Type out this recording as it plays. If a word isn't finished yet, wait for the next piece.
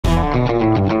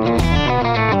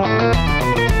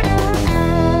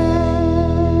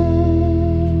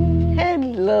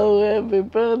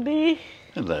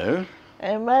Hello.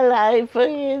 I'm alive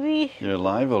already. You're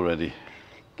alive already.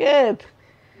 Good.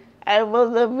 I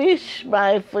want to wish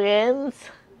my friends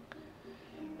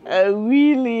a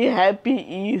really happy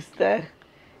Easter.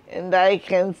 And I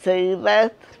can say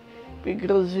that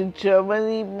because in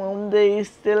Germany, Monday is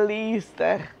still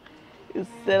Easter. It's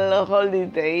still a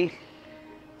holiday.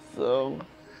 So,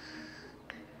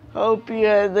 hope you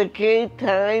had a great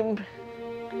time.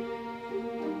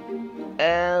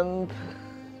 And,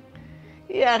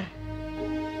 yeah.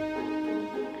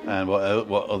 And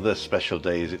what other special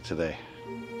day is it today?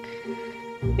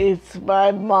 It's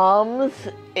my mom's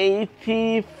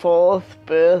 84th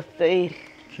birthday.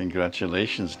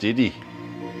 Congratulations, Didi.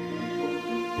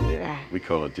 Yeah. We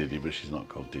call her Didi, but she's not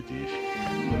called Didi, is she?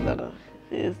 No,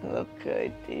 she's not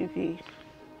called Didi.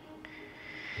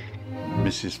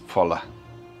 Mrs. Foller.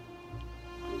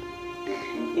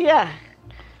 Yeah,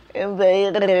 and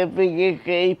they're having a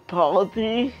great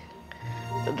party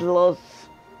with all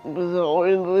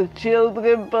the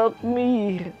children but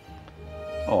me.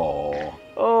 Oh.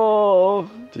 Oh.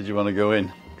 Did you want to go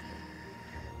in?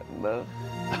 No.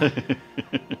 You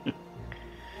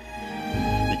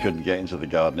couldn't get into the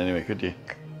garden anyway, could you?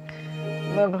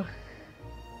 No.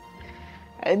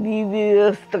 I needed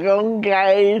a strong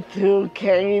guy to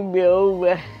carry me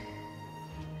over.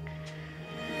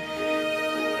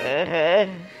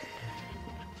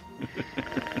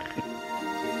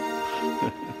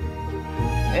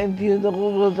 And you know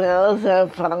what else I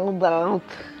found out?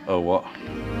 Oh, what?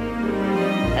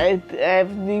 I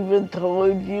haven't even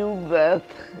told you that,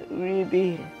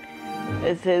 really.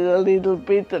 I said a little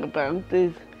bit about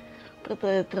it, but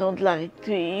I don't like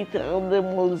to eat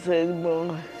animals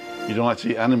anymore. You don't like to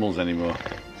eat animals anymore?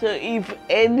 So if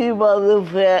any one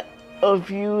of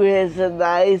you has a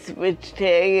nice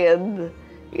vegetarian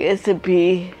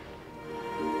recipe,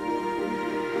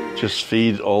 just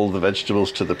feed all the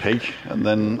vegetables to the pig and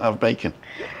then have bacon.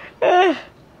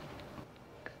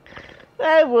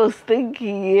 I was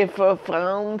thinking if I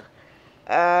found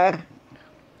a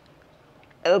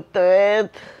dead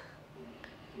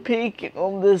pig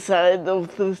on the side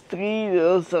of the street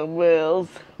or somewhere else,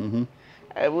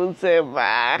 I would say,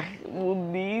 I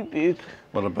wouldn't eat it.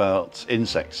 What about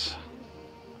insects?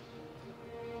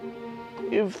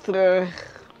 If the...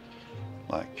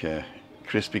 Like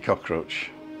crispy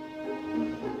cockroach?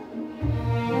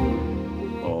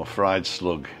 Or fried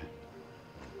slug?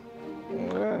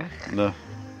 No?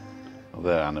 Well,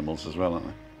 they're animals as well,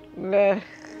 aren't they?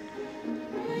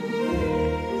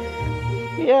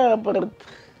 Yeah, but...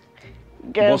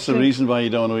 What's the reason why you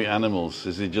don't want to eat animals?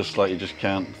 Is it just like you just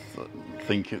can't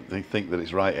think that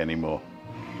it's right anymore?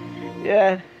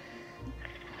 Yeah,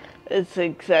 it's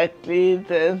exactly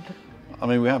that. I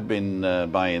mean, we have been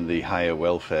buying the higher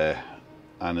welfare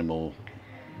animal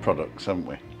products, haven't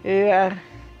we? Yeah,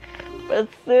 but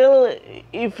still,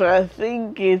 if I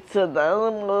think it's an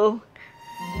animal,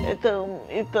 it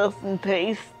doesn't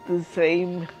taste the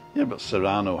same. Yeah, but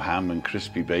Serrano ham and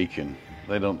crispy bacon,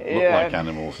 they don't look like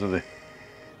animals, do they?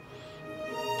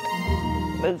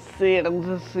 That's the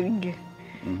other thing.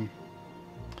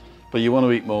 But you want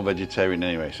to eat more vegetarian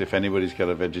anyway, so if anybody's got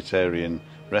a vegetarian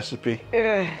recipe,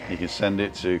 you can send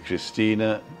it to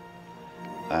Christina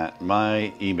at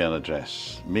my email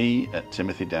address,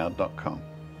 me@timothydowd.com.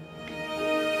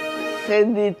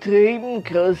 Send it to him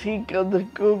because he's gonna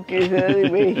cook it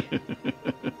anyway.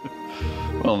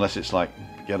 Well, unless it's like,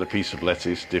 get a piece of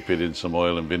lettuce, dip it in some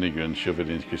oil and vinegar and shove it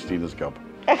in Christina's gob.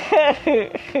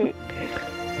 It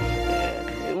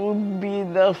wouldn't be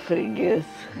enough, I guess.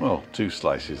 Well, 2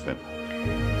 slices then.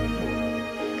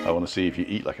 I want to see if you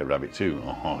eat like a rabbit too.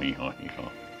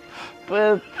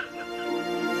 But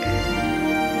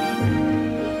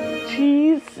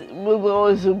cheese would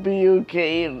also be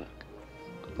okay,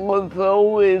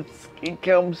 although it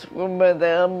comes from an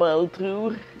animal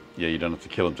too. Yeah, you don't have to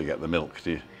kill them to get the milk,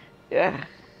 do you? Yeah.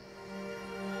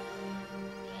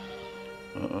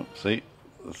 See,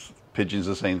 the pigeons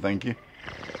are saying thank you.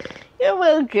 You're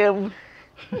welcome.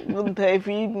 Wouldn't have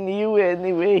eaten you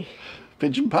anyway.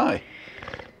 Pigeon pie.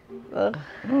 Oh,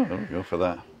 there we go for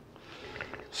that.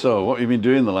 So, what have you been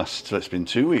doing the last... It's been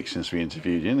 2 weeks since we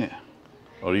interviewed you, isn't it?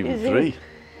 Or even 3.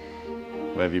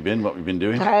 Where have you been? What have you been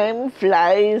doing? Time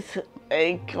flies.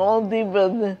 I can't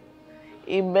even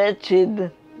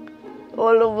imagine.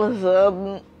 All of a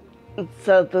sudden, it's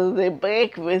Saturday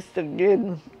breakfast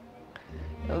again.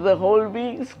 And the whole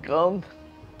week's gone.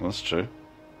 That's true.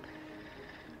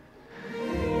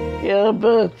 Yeah,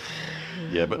 but...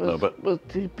 Yeah, but no, but... What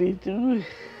did we do?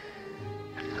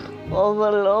 Not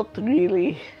a lot,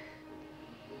 really.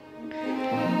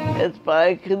 At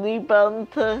balcony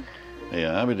banter.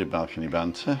 Yeah, we did balcony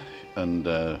banter. And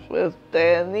with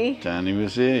Danny. Danny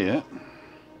was here, yeah.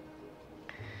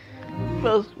 It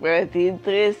was quite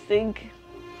interesting.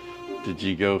 Did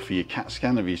you go for your CAT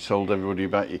scan? Have you told everybody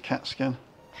about your CAT scan?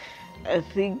 I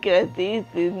think I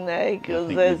did, didn't I?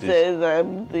 Because I said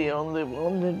I'm the only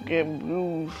one who can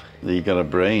prove. You got a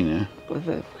brain, yeah? Because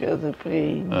I've got a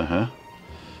brain. Uh-huh.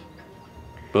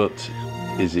 But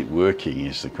is it working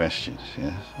is the question,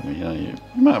 yeah? I mean,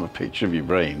 you might have a picture of your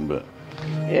brain, but...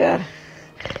 Yeah.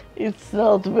 It's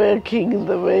not working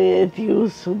the way it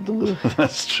used to do.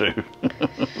 That's true.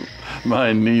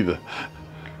 Mine neither.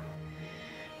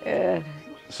 Yeah.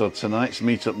 So tonight's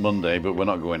meet-up Monday, but we're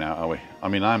not going out, are we? I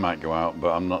mean, I might go out,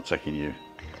 but I'm not taking you,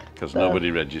 because nobody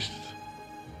registered.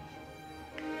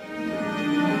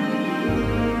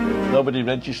 Nobody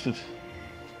registered.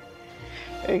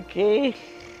 Okay.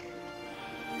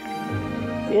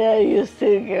 Yeah, you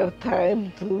still got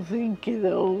time to think it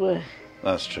over.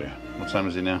 That's true. What time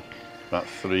is it now? About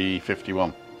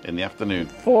 3:51 in the afternoon.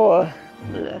 4.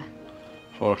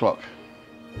 4 o'clock.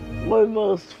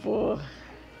 Almost 4.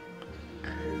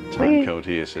 Time code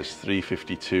here says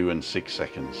 3:52 and 6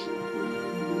 seconds.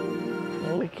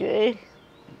 Okay.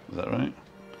 Is that right?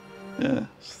 Yeah,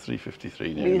 it's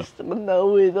 3:53 now. Mr.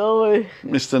 Know-it-all.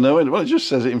 Mr. Know-it. Well, it just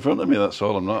says it in front of me, that's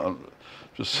all. I'm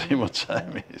just saying what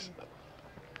time it is.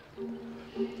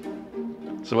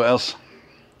 So what else?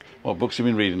 What books have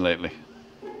you been reading lately?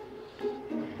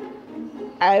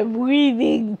 I'm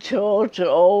reading George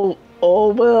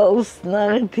Orwell's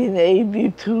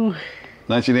 1982.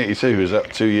 1982, is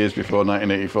that 2 years before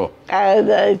 1984?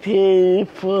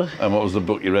 1984. And what was the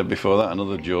book you read before that?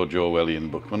 Another George Orwellian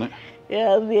book, wasn't it?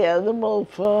 Yeah, The Animal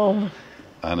Farm.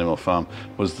 Animal Farm.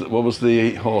 What was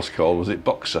the horse called? Was it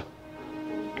Boxer?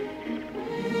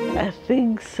 I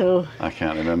think so. I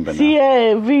can't remember now. See,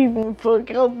 I have even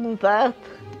forgotten that.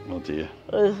 Oh dear.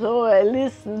 So I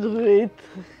listened to it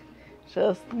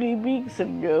just 3 weeks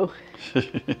ago.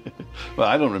 Well,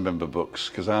 I don't remember books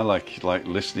because I like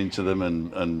listening to them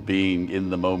and being in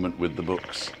the moment with the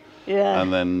books. Yeah.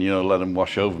 And then, let them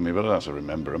wash over me, but I don't have to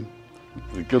remember them.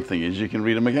 The good thing is you can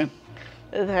read them again.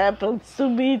 It happens to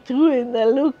me too, and I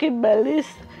look at my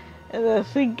list and I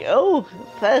think, oh,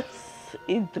 that's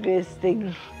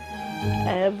interesting.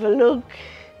 I have a look,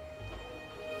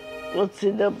 what's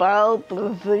it about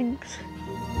and things,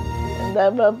 and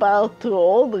I'm about to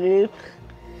order it,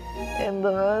 and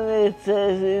then it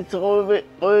says it's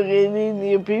already in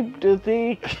your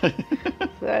bibliothek.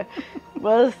 So I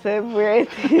must have read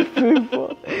it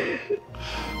before.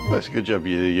 That's a good job.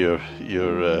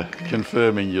 You're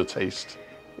confirming your taste.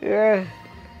 Yeah.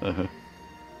 Uh-huh.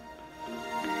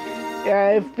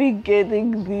 Yeah, I've been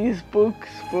getting these books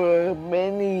for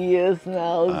many years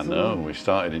now. I know. We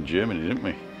started in Germany, didn't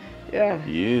we? Yeah.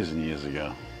 Years and years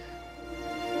ago.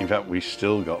 In fact, we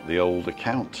still got the old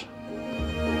account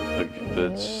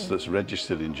that's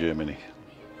registered in Germany.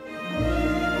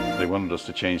 They wanted us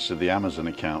to change to the Amazon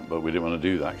account, but we didn't want to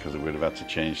do that because we would have had to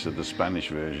change to the Spanish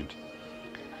version.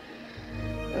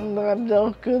 And I'm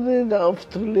not good enough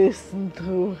to listen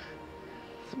to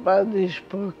Spanish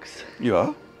books. You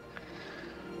are?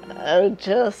 I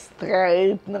just try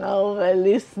it now. I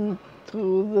listen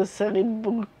to the same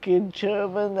book in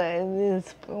German and in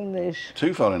Spanish.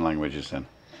 2 foreign languages then?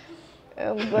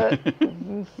 And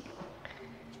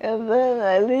then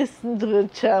I listen to a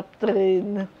chapter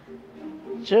in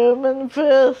German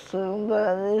first and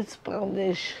then in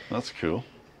Spanish. That's cool.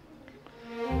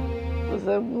 Because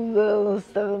I don't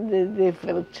understand it if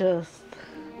I just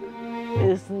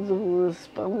listen to the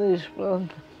Spanish one.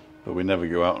 But we never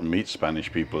go out and meet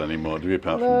Spanish people anymore, do we,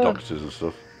 apart from doctors and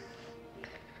stuff?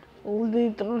 Only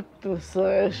doctors, so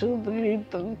I should read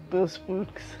doctors'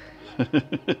 books.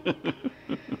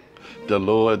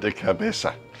 Dolor de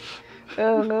cabeza.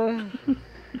 Uh,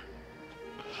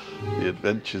 The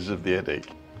Adventures of the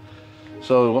Headache.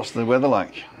 So, what's the weather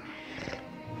like?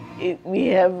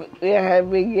 we're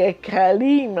having a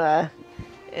Kalima,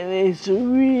 and it's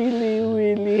really,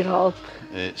 really hot.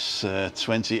 It's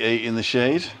 28 in the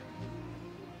shade.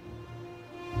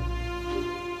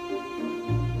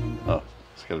 Oh,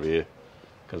 it's got to be here,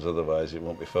 because otherwise it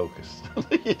won't be focused.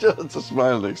 You don't have to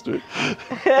smile next to it.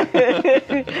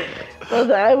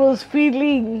 But I was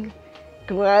feeling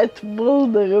quite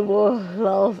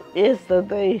vulnerable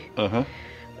yesterday. Uh-huh.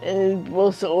 And it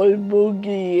was all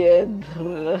muggy and...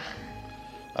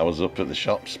 I was up at the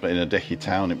shops, but in Adeje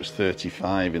town it was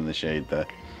 35 in the shade there.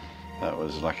 That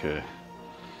was like a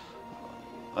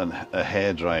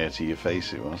hairdryer to your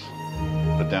face, it was.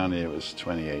 But down here it was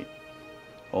 28.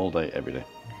 All day, every day.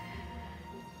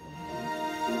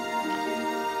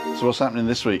 So what's happening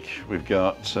this week? We've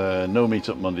got no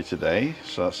meet-up Monday today,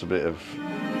 so that's a bit of...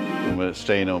 We're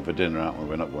staying home for dinner, aren't we?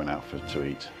 We're not going out to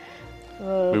eat.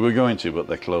 We were going to, but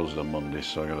they're closed on Monday,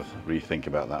 so I've got to rethink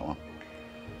about that one.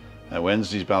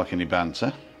 Wednesday's balcony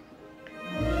banter.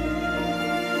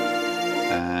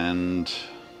 And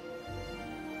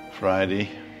Friday,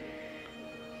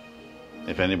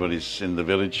 if anybody's in the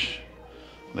village,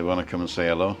 they want to come and say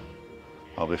hello,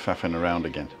 I'll be faffing around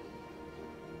again.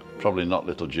 Probably not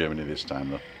Little Germany this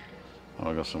time though.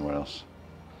 I'll go somewhere else.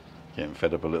 Getting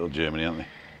fed up of Little Germany, aren't they?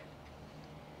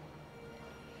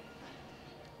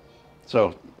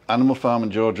 So, Animal Farm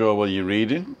and George Orwell you're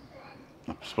reading.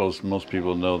 I suppose most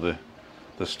people know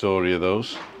the story of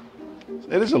those.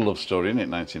 It is a love story, isn't it?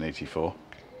 1984.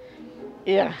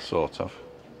 Yeah. Sort of.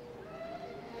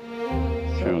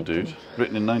 Cool dude.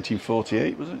 Written in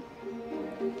 1948, was it?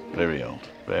 Very old.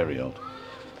 Very old.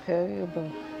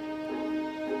 Terrible.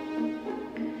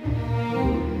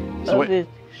 So but it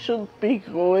should be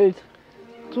called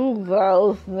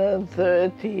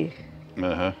 2030.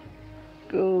 Uh-huh.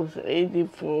 Because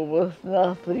 84 was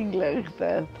nothing like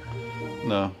that.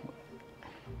 No.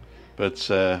 But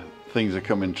things are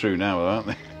coming true now, aren't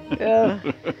they? Yeah.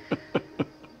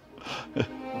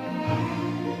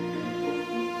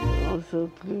 Also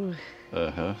true.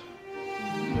 Uh-huh.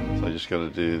 So I just got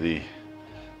to do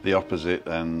the opposite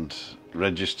and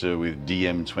register with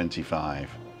DiEM25.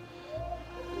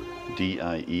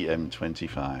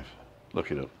 DIEM25.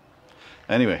 Look it up.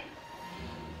 Anyway,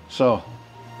 so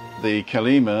the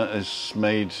Kalima has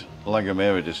made La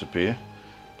Gomera disappear,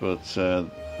 but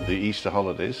the Easter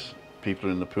holidays, people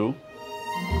are in the pool.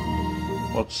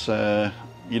 What's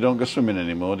you don't go swimming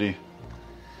anymore, do you?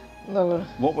 No.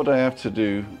 What would I have to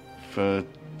do for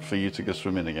you to go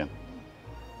swimming again?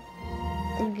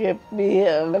 Get me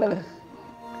A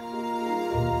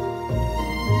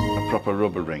proper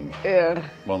rubber ring? Yeah.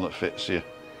 One that fits you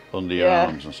under your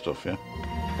arms and stuff, yeah?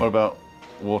 What about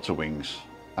water wings?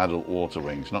 Adult water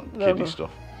wings, not kiddie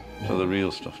stuff. So the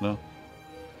real stuff, no?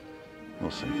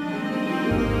 We'll see.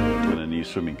 And a new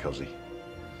swimming cosy.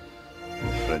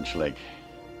 With French leg.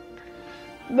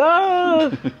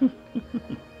 No!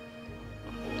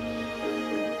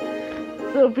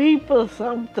 So people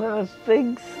sometimes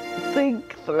think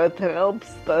that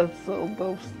helps, that sort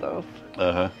of stuff.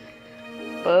 Uh-huh.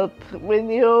 But when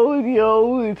you're old, you're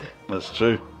old. That's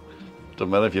true.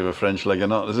 Doesn't matter if you have a French leg or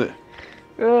not, does it?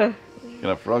 Yeah. You can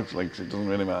have frog's legs, it doesn't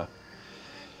really matter.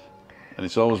 And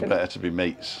it's always better to be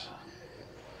mates.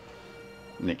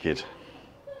 Naked.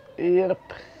 Yep.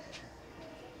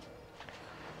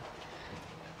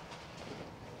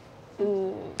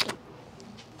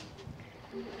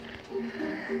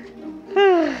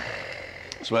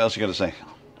 So what else you got to say?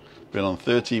 Been on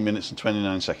 13 minutes and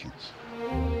 29 seconds.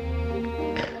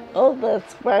 Oh,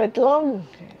 that's quite long.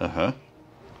 Uh-huh.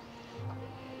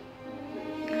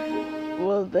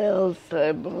 What else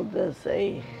I want to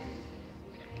say?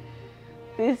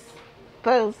 This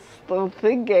does the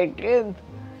thing again.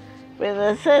 When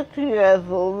I sat here, I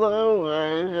thought, oh,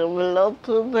 I have a lot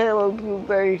to tell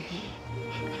today.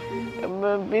 I'm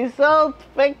going to be so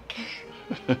thick.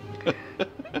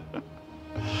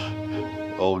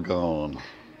 All gone.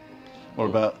 What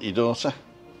about your daughter?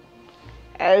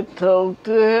 I talked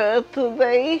to her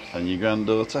today. And your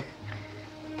granddaughter?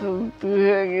 Talked to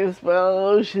her as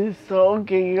well. She's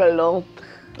talking a lot.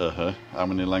 Uh-huh. How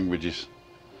many languages?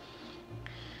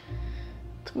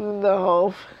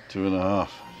 2.5. 2.5.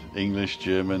 English,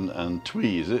 German and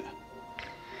Twi, is it?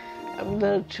 I'm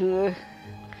not sure.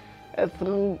 I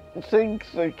think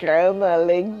the Ghana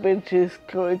language is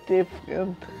quite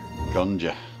different.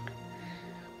 Gonja.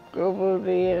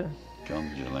 Probably, yeah.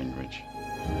 Gonja language.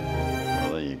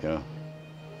 Well, there you go.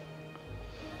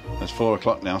 It's 4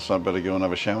 o'clock now, so I'd better go and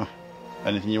have a shower.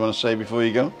 Anything you want to say before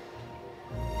you go?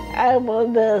 I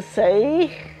want to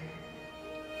say,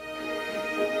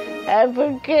 have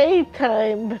a great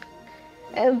time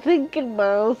and think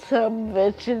about some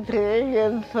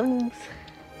vegetarian things.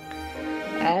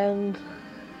 And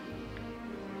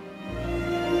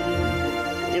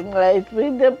you might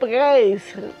win the prize.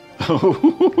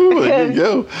 There you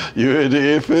go. You heard it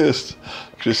here first.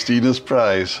 Christina's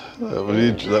prize.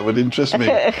 That would interest me.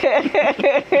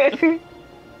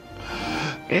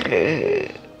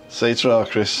 Say tra,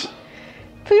 Chris.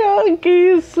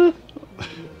 Tranquis.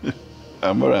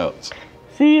 And we're out.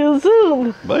 See you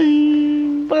soon.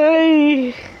 Bye.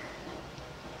 Bye.